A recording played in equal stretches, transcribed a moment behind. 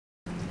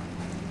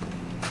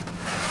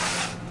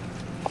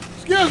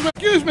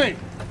Excuse me.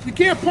 You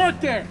can't park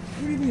there.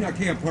 What do you mean I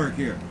can't park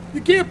here?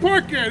 You can't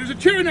park there. There's a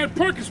chair in that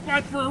parking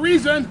spot for a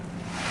reason.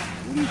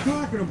 What are you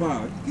talking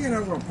about? You can't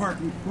have a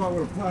parking spot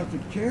with a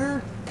plastic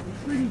chair. The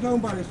street is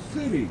owned by the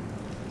city.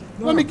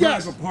 Let me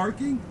guess. Private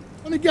parking?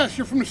 Let me guess,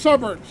 you're from the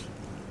suburbs.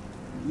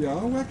 Yeah,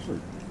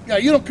 Wexford. Yeah,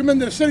 you don't come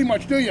into the city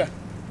much, do you?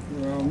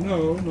 Well,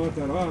 no, not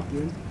that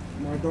often.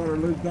 My daughter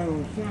lives down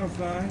on the south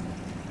side.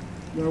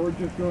 Now we're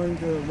just going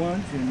to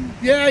lunch and...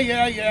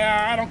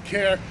 Yeah, I don't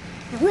care.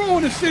 The rule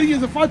in the city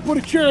is if I put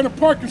a chair in a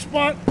parking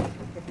spot,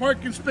 the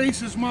parking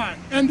space is mine.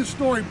 End of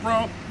story,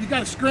 bro. You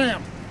gotta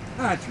scram.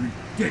 That's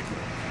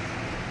ridiculous.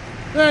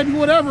 And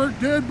whatever,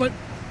 dude, but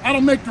I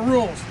don't make the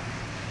rules.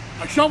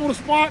 I shovel the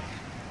spot,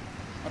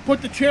 I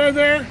put the chair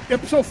there,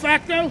 ipso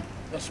facto,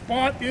 the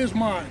spot is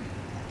mine.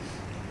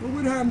 Well,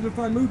 what happens if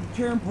I move the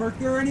chair and park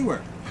there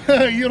anywhere?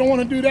 You don't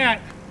want to do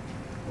that.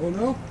 Oh,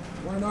 no?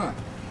 Why not?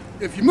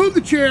 If you move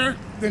the chair,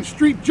 then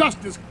street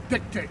justice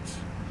dictates.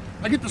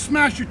 I get to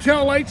smash your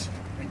taillights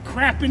and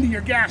crap into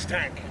your gas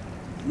tank.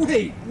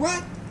 Wait,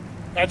 what?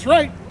 That's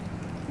right.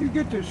 You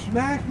get to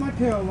smash my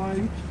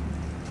taillights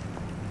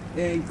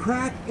and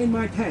crap in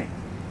my tank.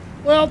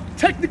 Well,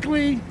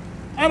 technically,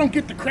 I don't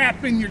get the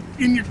crap in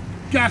your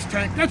gas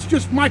tank. That's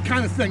just my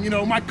kind of thing, you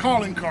know, my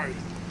calling card.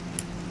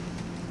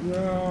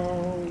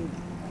 Well,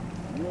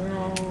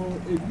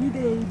 if you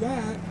do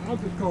that, I'll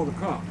just call the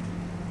cops.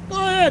 Go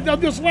ahead, they'll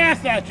just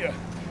laugh at you.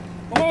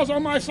 The law's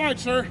on my side,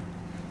 sir.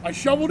 I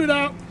shoveled it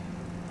out.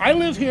 I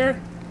live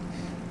here.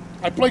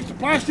 I placed a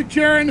plastic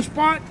chair in the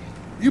spot.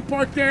 You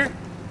park there,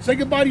 say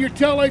goodbye to your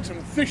taillights,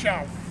 and fish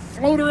out.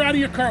 Float her out of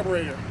your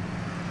carburetor.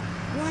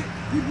 What?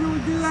 You'd really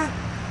do that?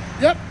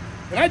 Yep,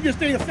 and I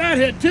just ate a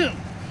fathead too.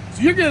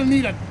 So you're gonna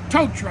need a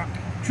tow truck,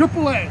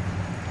 AAA.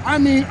 I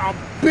mean a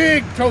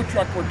big tow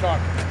truck we're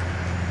talking.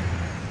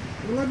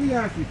 Well, let me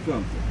ask you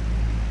something.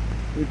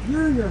 If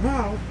you're in your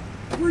house,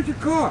 where's your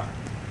car?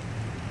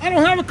 I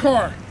don't have a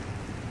car.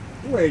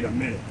 Wait a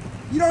minute.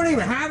 You don't even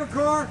have a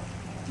car?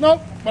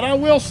 Nope, but I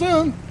will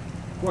soon.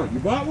 What, you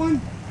bought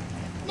one?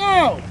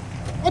 No,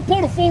 I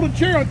pulled a folded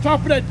chair on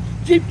top of that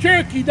Jeep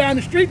Cherokee down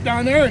the street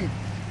down there, and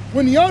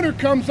when the owner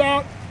comes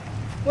out,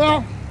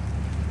 well,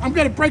 I'm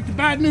gonna break the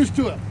bad news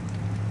to him.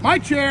 My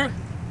chair,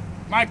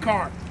 my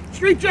car.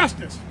 Street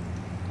justice.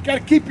 Gotta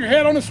keep your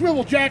head on a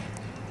swivel, Jack.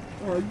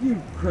 Are you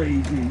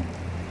crazy?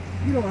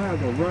 You don't have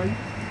the right.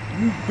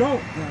 You don't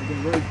have the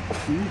right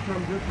to use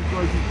something just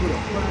because you put a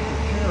plastic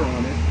chair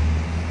on it.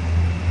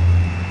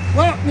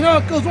 Well, you know,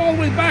 it goes all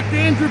the way back to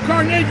Andrew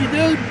Carnegie,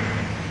 dude.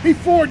 He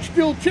forged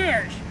steel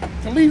chairs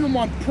to leave them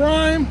on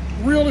prime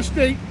real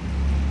estate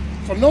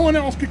so no one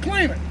else could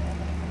claim it.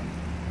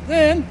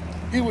 Then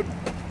he would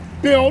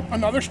build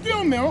another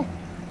steel mill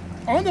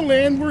on the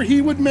land where he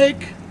would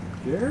make...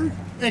 Chairs?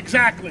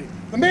 Exactly.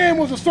 The man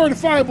was a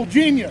certifiable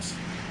genius.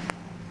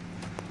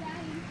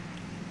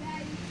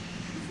 Daddy,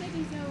 it's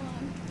taking so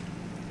long.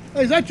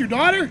 Hey, is that your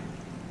daughter?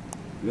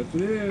 Yes,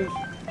 it is.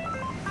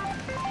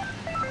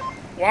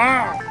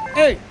 Wow.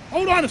 Hey,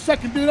 hold on a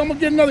second, dude. I'm gonna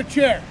get another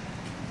chair.